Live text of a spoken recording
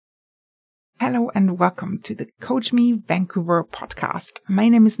Hello and welcome to the Coach Me Vancouver podcast. My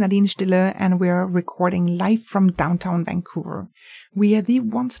name is Nadine Stille and we're recording live from downtown Vancouver. We are the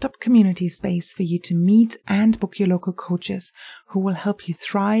one-stop community space for you to meet and book your local coaches who will help you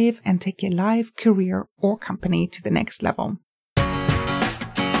thrive and take your life, career, or company to the next level.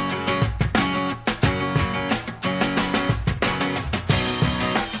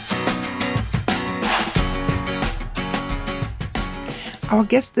 Our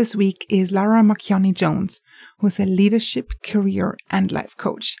guest this week is Lara Marchionni-Jones, who is a leadership, career, and life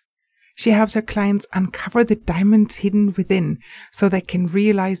coach. She helps her clients uncover the diamonds hidden within so they can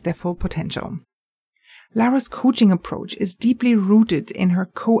realize their full potential. Lara's coaching approach is deeply rooted in her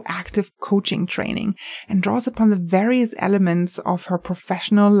co-active coaching training and draws upon the various elements of her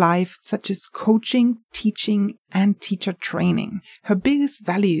professional life, such as coaching, teaching, and teacher training. Her biggest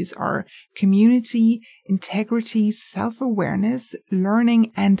values are community, integrity, self-awareness,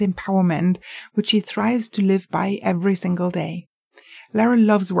 learning, and empowerment, which she thrives to live by every single day. Lara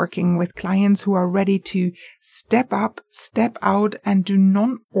loves working with clients who are ready to step up, step out, and do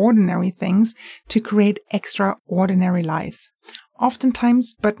non-ordinary things to create extraordinary lives.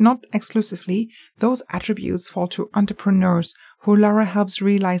 Oftentimes, but not exclusively, those attributes fall to entrepreneurs who Lara helps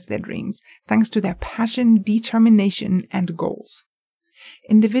realize their dreams, thanks to their passion, determination, and goals.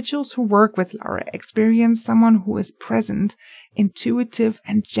 Individuals who work with Lara experience someone who is present, intuitive,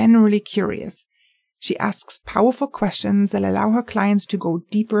 and generally curious. She asks powerful questions that allow her clients to go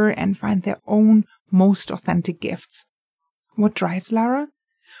deeper and find their own most authentic gifts. What drives Lara?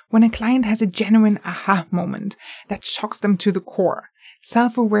 When a client has a genuine aha moment that shocks them to the core.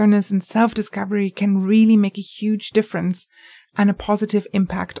 Self-awareness and self-discovery can really make a huge difference and a positive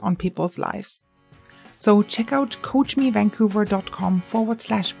impact on people's lives. So check out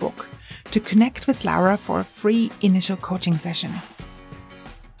coachmevancouver.com/book to connect with Lara for a free initial coaching session.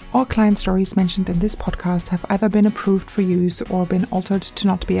 All client stories mentioned in this podcast have either been approved for use or been altered to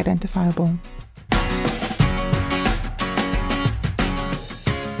not be identifiable.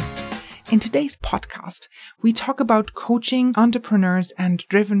 In today's podcast, we talk about coaching entrepreneurs and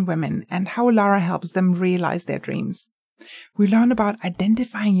driven women and how Lara helps them realize their dreams. We learn about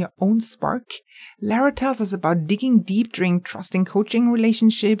identifying your own spark. Lara tells us about digging deep during trusting coaching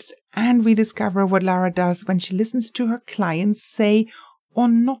relationships, and we discover what Lara does when she listens to her clients say or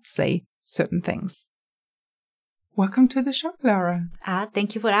not say certain things. Welcome to the show, Lara.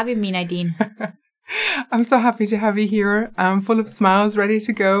 Thank you for having me, Nadine. I'm so happy to have you here. I'm full of smiles, ready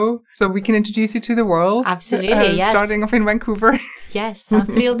to go, so we can introduce you to the world. Absolutely, yes. Starting off in Vancouver. Yes, I'm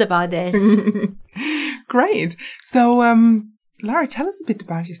thrilled about this. Great. So, Lara, tell us a bit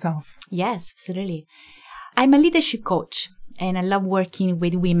about yourself. Yes, absolutely. I'm a leadership coach, and I love working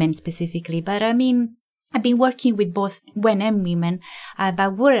with women specifically, but I've been working with both men and women,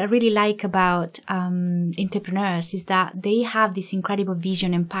 but what I really like about entrepreneurs is that they have this incredible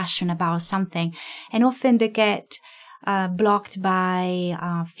vision and passion about something, and often they get blocked by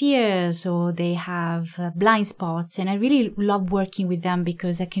fears, or they have blind spots, and I really love working with them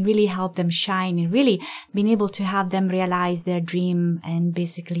because I can really help them shine and really being able to have them realize their dream and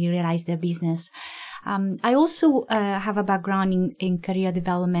basically realize their business. I also have a background in career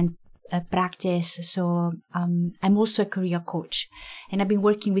development practice. So I'm also a career coach, and I've been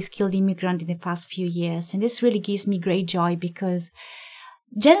working with skilled immigrants in the past few years. And this really gives me great joy because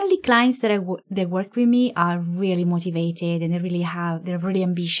generally clients that they work with me are really motivated, and they're really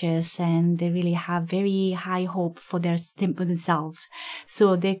ambitious, and they really have very high hope for themselves.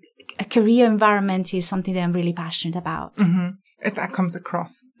 So the career environment is something that I'm really passionate about. Mm-hmm. If that comes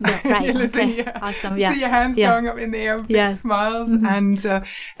across. Yeah, right. Okay. Yeah. Awesome. Yeah. See your hands going up in the air with big smiles. Mm-hmm. And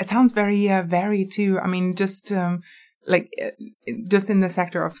it sounds very varied too. I mean, just in the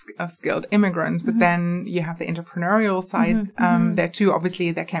sector of skilled immigrants, but then you have the entrepreneurial side there too.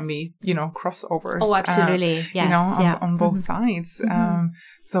 Obviously, there can be, crossovers. Oh, absolutely. Yes. On both sides.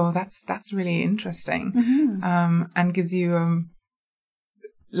 So that's really interesting. And gives you,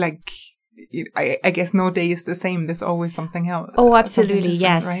 I guess no day is the same. There's always something else. Oh, absolutely.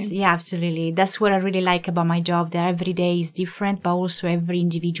 Yes. Right? Yeah, absolutely. That's what I really like about my job. That every day is different, but also every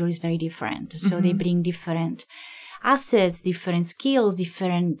individual is very different. So they bring different assets, different skills,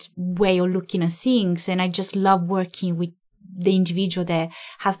 different way of looking at things. And I just love working with the individual that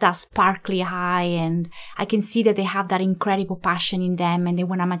has that sparkly eye, and I can see that they have that incredible passion in them and they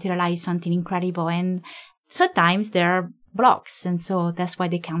want to materialize something incredible. And sometimes there are blocks, and so that's why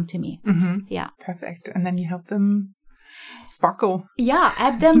they come to me. Yeah. Perfect. And then you help them sparkle. Yeah,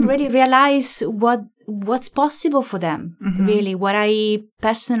 help them really realize what's possible for them. Really, what I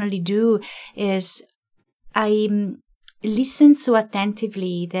personally do is I listen so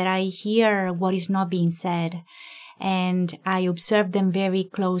attentively that I hear what is not being said. And I observe them very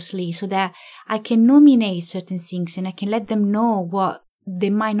closely so that I can nominate certain things and I can let them know what they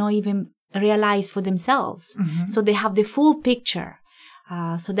might not even realize for themselves. So they have the full picture.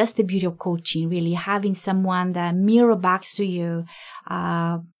 So that's the beauty of coaching, really, having someone that mirror back to you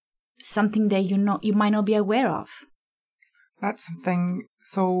something that you might not be aware of. That's something.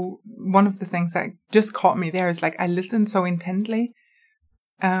 So one of the things that just caught me there is like I listen so intently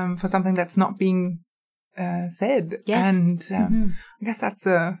for something that's not being said. Yes. And I guess that's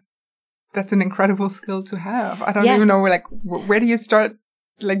an incredible skill to have. I don't Yes. even know, like, where do you start,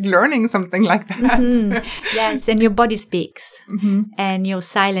 like, learning something like that? Yes, and your body speaks, and your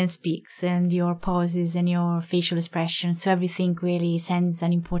silence speaks, and your pauses and your facial expressions. So everything really sends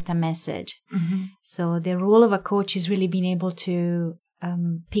an important message. So the role of a coach is really being able to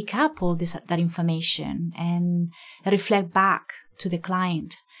pick up all that information and reflect back to the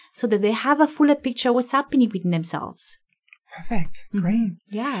client so that they have a fuller picture of what's happening within themselves. Perfect. Great.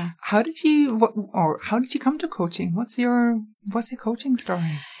 Yeah. How did you come to coaching? What's your coaching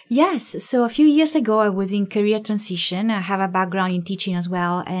story? Yes. So a few years ago, I was in career transition. I have a background in teaching as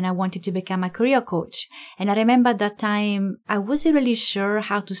well, and I wanted to become a career coach. And I remember at that time, I wasn't really sure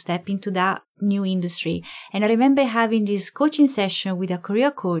how to step into that new industry. And I remember having this coaching session with a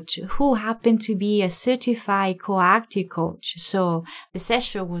career coach who happened to be a certified coactive coach. So the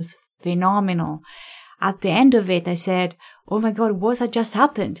session was phenomenal. At the end of it, I said, "Oh my God, what had just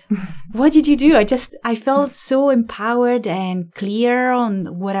happened? What did you do?" I felt so empowered and clear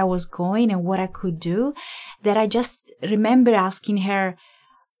on where I was going and what I could do that I just remember asking her,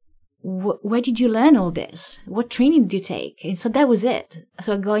 where did you learn all this? What training did you take? And so that was it.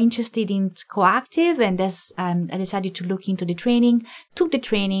 So I got interested in coactive, and I decided to look into the training, took the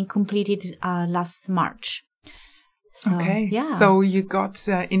training, completed last March. So, okay. Yeah. So you got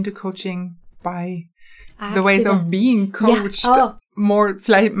into coaching by the ways of being coached, more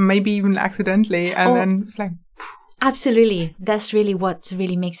maybe even accidentally, and then it's like... Absolutely. That's really what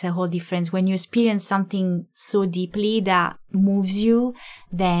really makes a whole difference. When you experience something so deeply that moves you,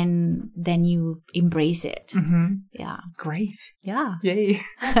 then you embrace it. Yeah. Great. Yeah. Yay.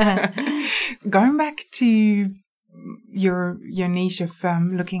 Going back to your niche of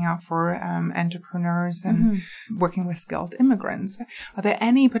looking out for entrepreneurs and working with skilled immigrants, are there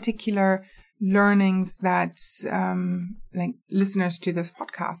any particular learnings that like listeners to this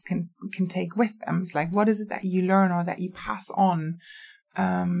podcast can take with them? It's like, what is it that you learn or that you pass on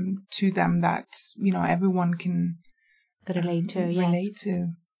to them that everyone can relate to? Relate to.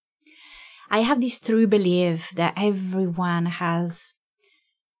 I have this true belief that everyone has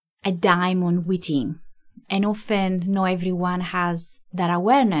a diamond within, and often not everyone has that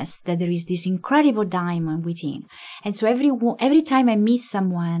awareness that there is this incredible diamond within. And so every time I meet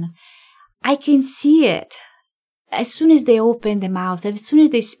someone, I can see it. As soon as they open their mouth, as soon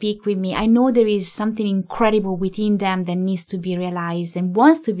as they speak with me, I know there is something incredible within them that needs to be realized and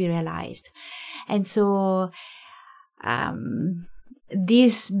wants to be realized. And so,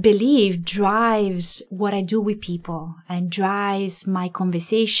 this belief drives what I do with people and drives my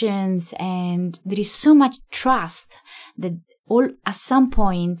conversations. And there is so much trust that at some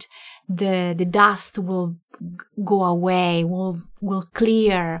point, the dust will go away, will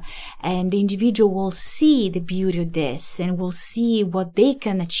clear, and the individual will see the beauty of this and will see what they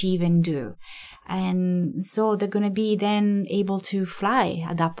can achieve and do. And so they're going to be then able to fly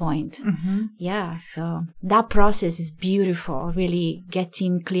at that point. Yeah, so that process is beautiful, really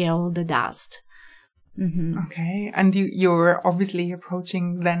getting clear all the dust. Okay. And you're obviously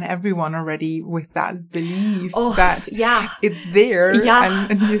approaching then everyone already with that belief that it's there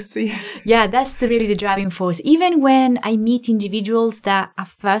and you see. Yeah, that's really the driving force. Even when I meet individuals that at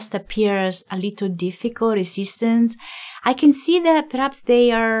first appears a little difficult, resistance, I can see that perhaps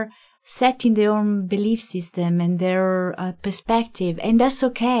they are set in their own belief system and their perspective. And that's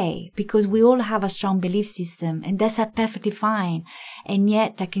okay, because we all have a strong belief system, and that's perfectly fine. And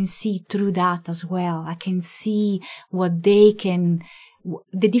yet I can see through that as well. I can see what they can,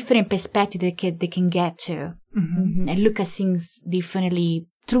 the different perspective they can get to, and look at things differently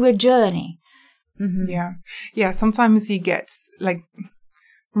through a journey. Yeah. Sometimes you get, like,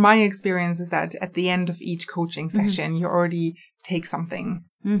 my experience is that at the end of each coaching session, you already take something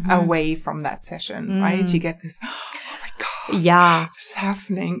away from that session, right? You get this, oh my God, yeah, it's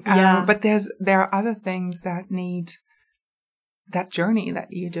happening. Yeah. But there are other things that need that journey that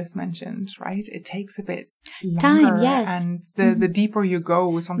you just mentioned, right? It takes a bit longer. Time, yes. And the deeper you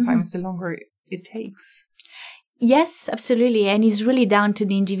go, sometimes the longer it takes. Yes, absolutely. And it's really down to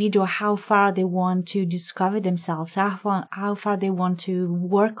the individual how far they want to discover themselves, how far they want to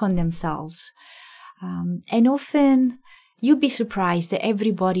work on themselves. And often you'd be surprised that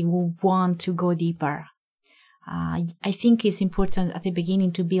everybody will want to go deeper. I think it's important at the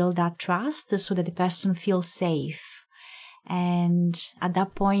beginning to build that trust so that the person feels safe. And at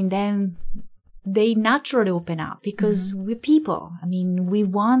that point, then they naturally open up because we're people. I mean, we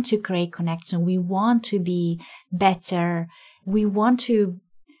want to create connection. We want to be better. We want to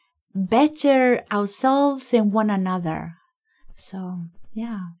better ourselves and one another. So,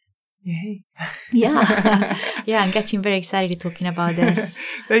 yeah. Yay. Yeah. Yeah, I'm getting very excited talking about this.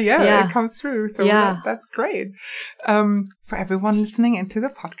 It comes through. So that's great. For everyone listening into the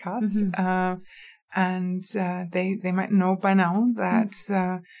podcast, and they might know by now that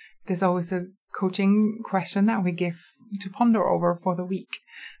there's always a coaching question that we give to ponder over for the week.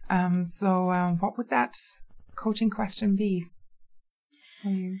 So what would that coaching question be for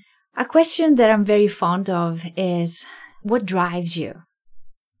you? A question that I'm very fond of is, what drives you?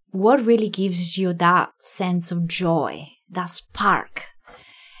 What really gives you that sense of joy, that spark?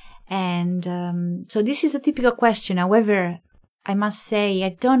 And so this is a typical question. However, I must say I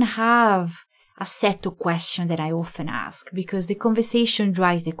don't have a set of questions that I often ask because the conversation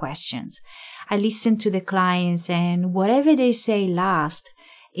drives the questions. I listen to the clients and whatever they say last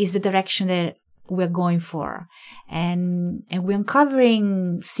is the direction that we're going for. And we're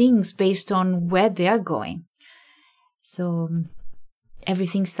uncovering things based on where they are going. So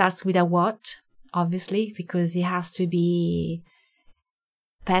everything starts with a what, obviously, because it has to be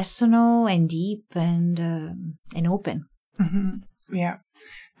personal and deep and open. Mm-hmm. Yeah.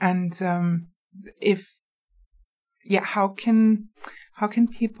 And how can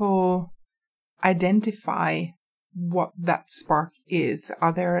people identify what that spark is?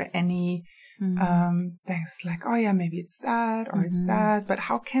 Are there any things like, oh yeah, maybe it's that or it's that, but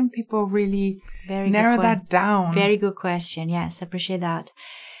how can people really narrow that down? Very good question. Yes, I appreciate that.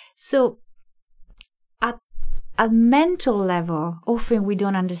 So at a mental level, often we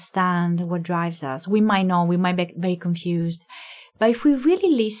don't understand what drives us. We might know, we might be very confused, but if we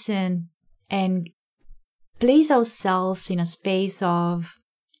really listen and place ourselves in a space of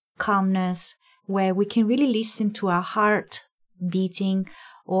calmness where we can really listen to our heart beating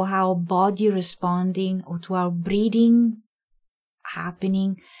or our body responding or to our breathing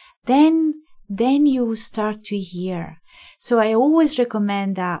happening, then you start to hear. So I always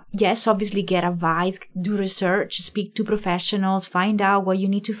recommend that, yes, obviously get advice, do research, speak to professionals, find out what you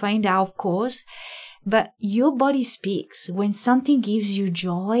need to find out, of course. But your body speaks. When something gives you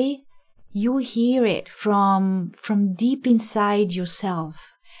joy, you hear it from deep inside yourself.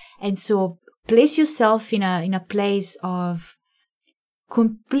 And so place yourself in a place of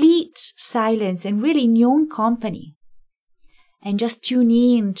complete silence and really in your own company. And just tune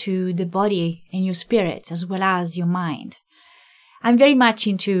in to the body and your spirit as well as your mind. I'm very much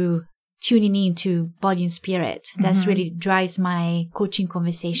into tuning into body and spirit. That's really drives my coaching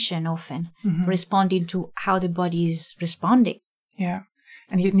conversation often, responding to how the body is responding. Yeah.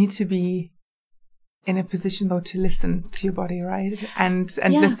 And you need to be in a position though to listen to your body, right? And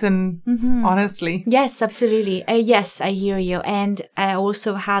listen honestly. Yes, absolutely. Yes, I hear you. And I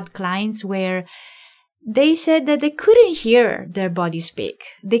also had clients where they said that they couldn't hear their body speak.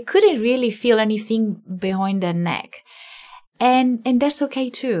 They couldn't really feel anything behind their neck. And that's okay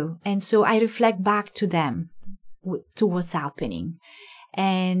too. And so I reflect back to them, to what's happening.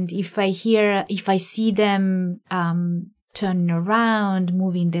 And if I see them, turning around,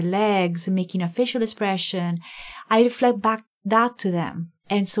 moving their legs, making a facial expression, I reflect back that to them.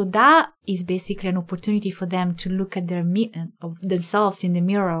 And so that is basically an opportunity for them to look at themselves in the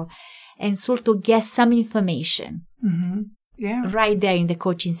mirror and sort of get some information right there in the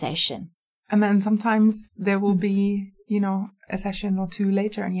coaching session. And then sometimes there will be, a session or two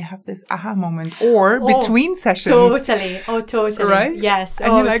later and you have this aha moment or between sessions. Totally. Right? Yes.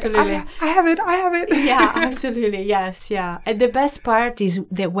 And you're like, I have it. Yeah, absolutely. Yes. Yeah. And the best part is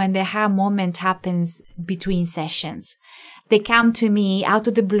that when the aha moment happens between sessions, they come to me out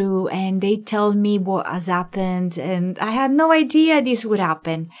of the blue and they tell me what has happened. And I had no idea this would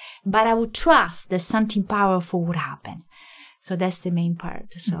happen, but I would trust that something powerful would happen. So that's the main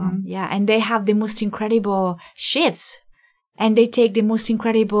part. So and they have the most incredible shifts and they take the most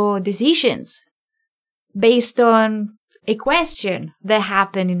incredible decisions based on a question that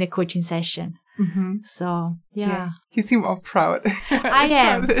happened in the coaching session. So, yeah. You seem all proud. I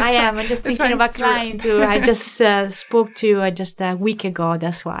am. I'm just thinking of a client who I just spoke to just a week ago.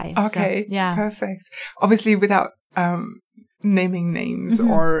 That's why. Okay. So, yeah. Perfect. Obviously, without naming names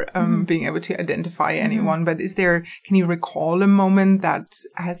or being able to identify anyone, but can you recall a moment that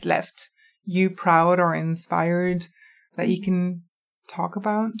has left you proud or inspired that you can talk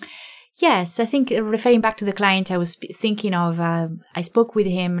about? Yes, I think referring back to the client I was thinking of, I spoke with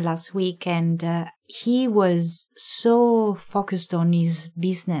him last week, and he was so focused on his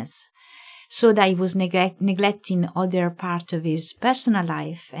business so that he was neglecting other part of his personal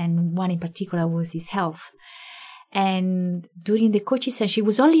life, and one in particular was his health. And during the coaching session, it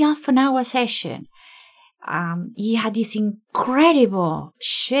was only half an hour session. He had this incredible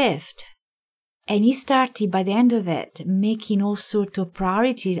shift. And he started, by the end of it, making all sorts of a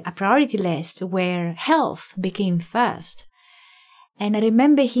priority list where health became first. And I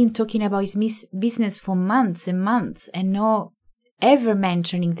remember him talking about his business for months and months and not ever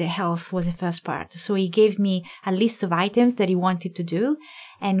mentioning the health was the first part. So he gave me a list of items that he wanted to do.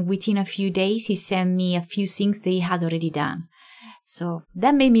 And within a few days, he sent me a few things that he had already done. So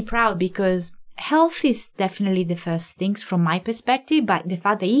that made me proud because health is definitely the first things from my perspective, but the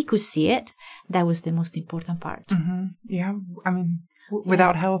fact that he could see it, that was the most important part. Mm-hmm. Yeah. I mean,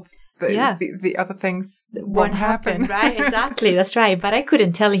 without health, the other things won't happen. Right? Exactly. That's right. But I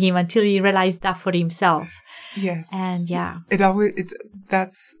couldn't tell him until he realized that for himself. Yes. And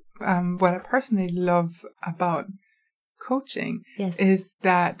that's what I personally love about coaching is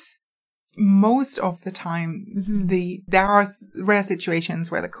that most of the time, there are rare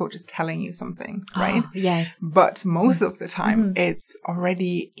situations where the coach is telling you something, right? Oh, yes. But most of the time, it's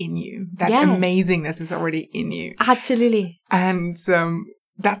already in you. That amazingness is already in you. Absolutely. And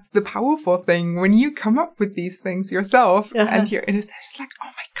that's the powerful thing when you come up with these things yourself, and it's just like, oh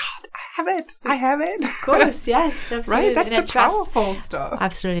my God, I have it. Of course, yes, absolutely. Right? That's the powerful stuff.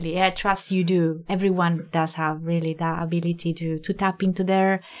 Absolutely. I trust you do. Everyone does have really that ability to tap into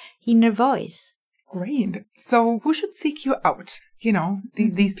their inner voice. Great. So who should seek you out? You know,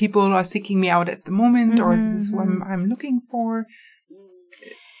 these people are seeking me out at the moment, or this is what I'm looking for.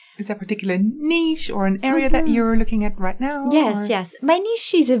 Is there a particular niche or an area that you're looking at right now? Yes. My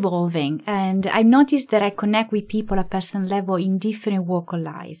niche is evolving, and I've noticed that I connect with people at personal level in different walk of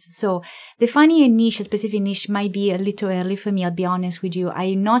life. So defining a specific niche might be a little early for me, I'll be honest with you.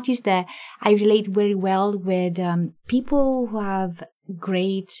 I noticed that I relate very well with people who have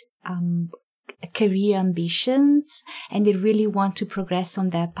great career ambitions and they really want to progress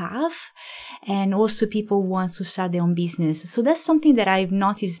on their path, and also people who want to start their own business. So that's something that I've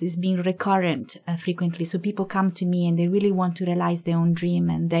noticed is being recurrent frequently. So people come to me and they really want to realize their own dream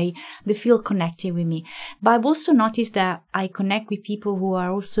and they feel connected with me. But I've also noticed that I connect with people who are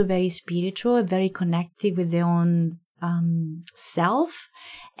also very spiritual, very connected with their own self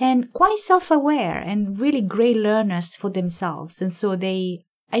and quite self-aware and really great learners for themselves. And so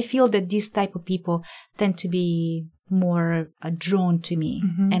I feel that these type of people tend to be more drawn to me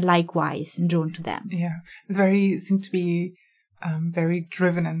and likewise drawn to them. Yeah. Seem to be very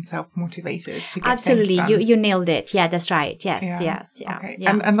driven and self-motivated to get Absolutely. things done. You nailed it. Yeah, that's right. Yes. Okay.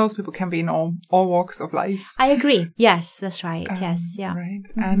 Yeah. And those people can be in all walks of life. I agree. Yes, that's right. Yes. Yeah. Right.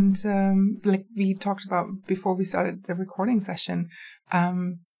 And like we talked about before we started the recording session,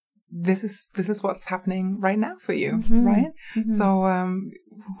 this is what's happening right now for you, right? So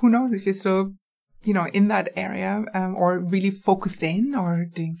who knows if you're still, in that area or really focused in or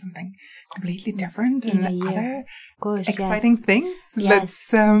doing something completely different and other exciting things.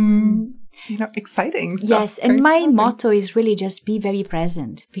 Yes. That's, exciting stuff. Yes, and my motto is really just be very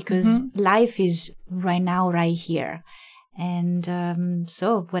present because life is right now, right here. And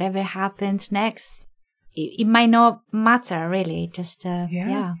so whatever happens next, it might not matter really. Just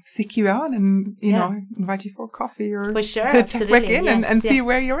seek you out and invite you for coffee or for sure, check back in and see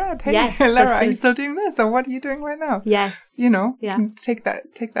where you're at. Hey, yes, Lara, are you still doing this or what are you doing right now? Yes, take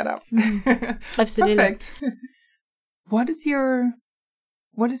that up. Absolutely. Perfect. What is your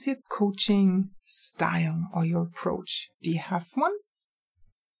coaching style or your approach? Do you have one?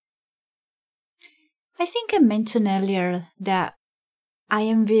 I think I mentioned earlier that I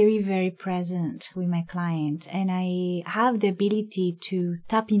am very, very present with my client and I have the ability to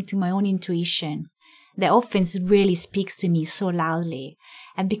tap into my own intuition that often really speaks to me so loudly.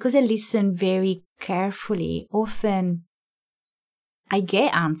 And because I listen very carefully, often I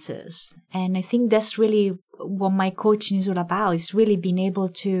get answers. And I think that's really what my coaching is all about. It's really being able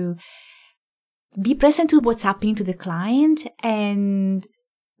to be present to what's happening to the client and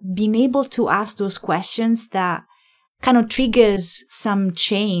being able to ask those questions that kind of triggers some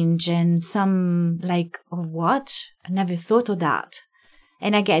change and some like, oh, what? I never thought of that.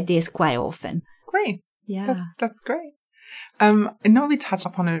 And I get this quite often. Great. Yeah. That's great. I know we touched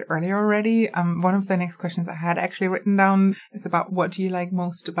upon it earlier already. One of the next questions I had actually written down is about what do you like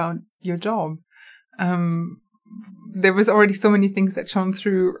most about your job? There was already so many things that shone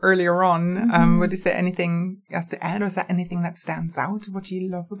through earlier on. But is there anything else to add, or is there anything that stands out? What do you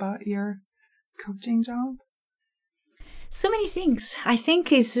love about your coaching job? So many things. I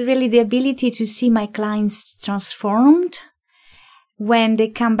think it's really the ability to see my clients transformed when they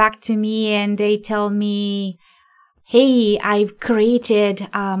come back to me and they tell me, hey, I've created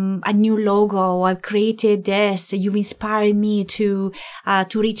a new logo. I've created this. You inspired me to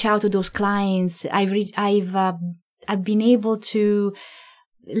reach out to those clients. I've been able to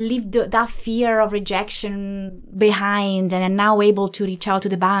leave that fear of rejection behind, and I'm now able to reach out to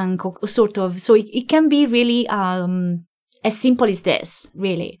the bank, or sort of. So it can be really as simple as this,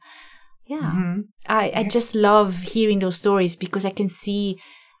 really. Yeah. I just love hearing those stories because I can see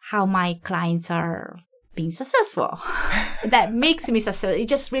how my clients are being successful. That makes me successful. It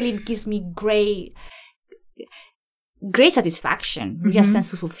just really gives me great satisfaction, real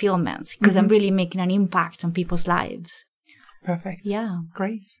sense of fulfillment, because I'm really making an impact on people's lives. Perfect. Yeah.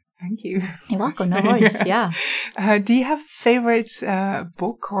 Great. Thank you. You're welcome. No worries. Yeah. Do you have a favorite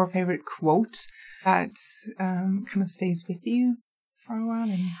book or favorite quote that kind of stays with you for a while?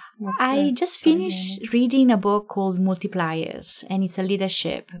 And I just finished reading a book called Multipliers, and it's a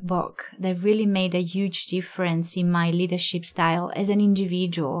leadership book that really made a huge difference in my leadership style as an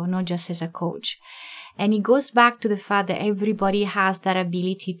individual, not just as a coach. And it goes back to the fact that everybody has that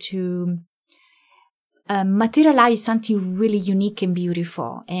ability to materialize something really unique and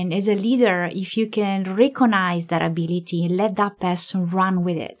beautiful. And as a leader, if you can recognize that ability, let that person run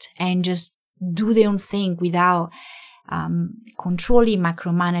with it and just do their own thing without controlling,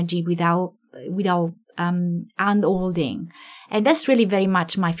 micromanaging, without handholding. And that's really very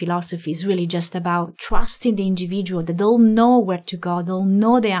much my philosophy. It's really just about trusting the individual, that they'll know where to go, they'll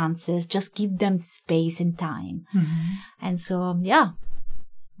know the answers, just give them space and time. And so, yeah.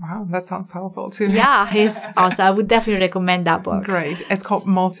 Wow, that sounds powerful too. Yeah, it's awesome. I would definitely recommend that book. Great. It's called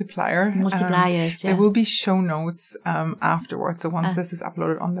Multiplier. Multipliers, There will be show notes afterwards. So once this is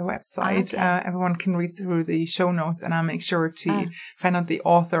uploaded on the website, everyone can read through the show notes, and I'll make sure to find out the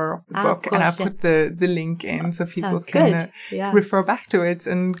author of the book. Course, and I'll put the link in so people can refer back to it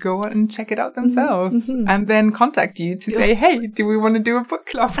and go out and check it out themselves. And then contact you to say, hey, do we want to do a book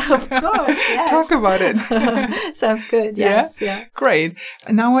club? Of course, yes. Talk about it. Sounds good. Yes. Yeah. Great.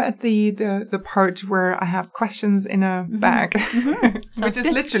 Now we're at the part where I have questions in a bag, which is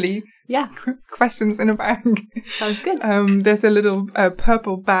literally questions in a bag. Sounds good. There's a little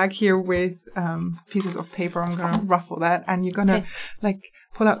purple bag here with pieces of paper. I'm going to ruffle that, and you're going to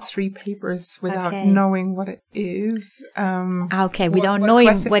pull out 3 papers without knowing what it is. Without knowing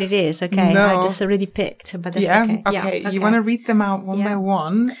what it is. Okay, no. I just already picked, but that's okay. Okay. You want to read them out one by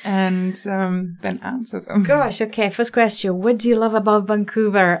one and then answer them. Gosh, okay. First question. What do you love about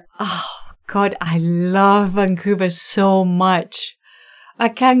Vancouver? Oh, God, I love Vancouver so much. I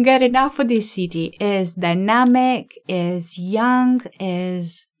can't get enough of this city. It's dynamic, it's young,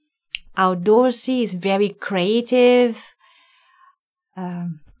 it's outdoorsy, it's very creative.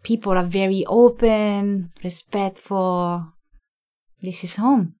 People are very open, respectful. This is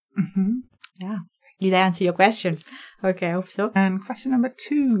home. Yeah. Did I answer your question? Okay, I hope so. And question number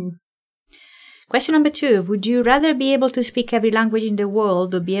 2. Question number 2. Would you rather be able to speak every language in the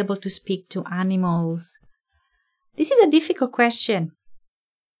world or be able to speak to animals? This is a difficult question.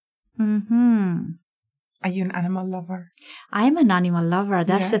 Are you an animal lover? I am an animal lover.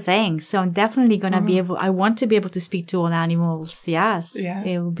 That's the thing. So I'm definitely going to be able, I want to be able to speak to all animals. Yes. Yeah.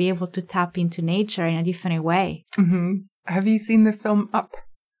 I will be able to tap into nature in a different way. Have you seen the film Up?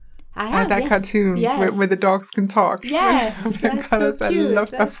 I have, that cartoon where the dogs can talk. Yes. That's so cute. I love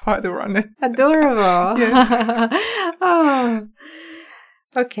that father on it. Adorable. Oh.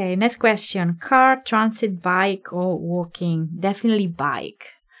 Okay. Next question. Car, transit, bike, or walking? Definitely bike.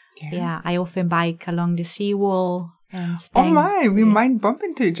 Yeah, I often bike along the seawall. We might bump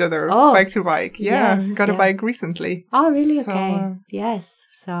into each other bike to bike. Yeah, got a bike recently. Oh, really? Okay. Yes.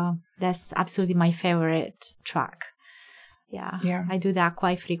 So that's absolutely my favorite track. Yeah. I do that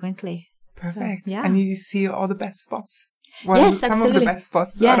quite frequently. Perfect. So, and you see all the best spots. Well, some of the best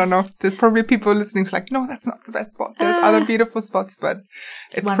spots. Yes. I don't know. There's probably people listening who's like, no, that's not the best spot. There's other beautiful spots, but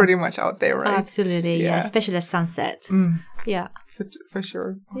it's pretty much out there, right? Absolutely. Yeah. Especially at sunset. Yeah. For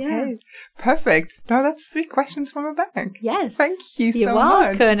sure. Okay. Yeah. Perfect. Now that's 3 questions from a bag. Yes. Thank you so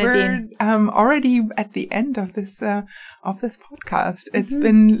much. We're already at the end of this podcast. It's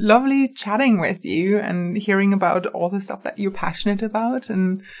been lovely chatting with you and hearing about all the stuff that you're passionate about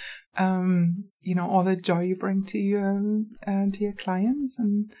and all the joy you bring to your clients.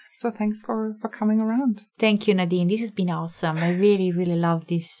 And so thanks for coming around. Thank you, Nadine. This has been awesome. I really, really love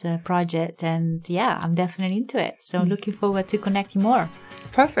this project. And yeah, I'm definitely into it. So I'm looking forward to connecting more.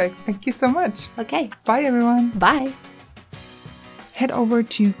 Perfect. Thank you so much. Okay. Bye, everyone. Bye. Head over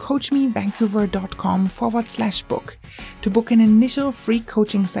to coachmevancouver.com/book to book an initial free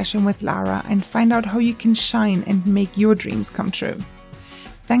coaching session with Lara and find out how you can shine and make your dreams come true.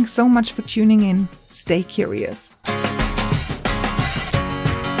 Thanks so much for tuning in. Stay curious.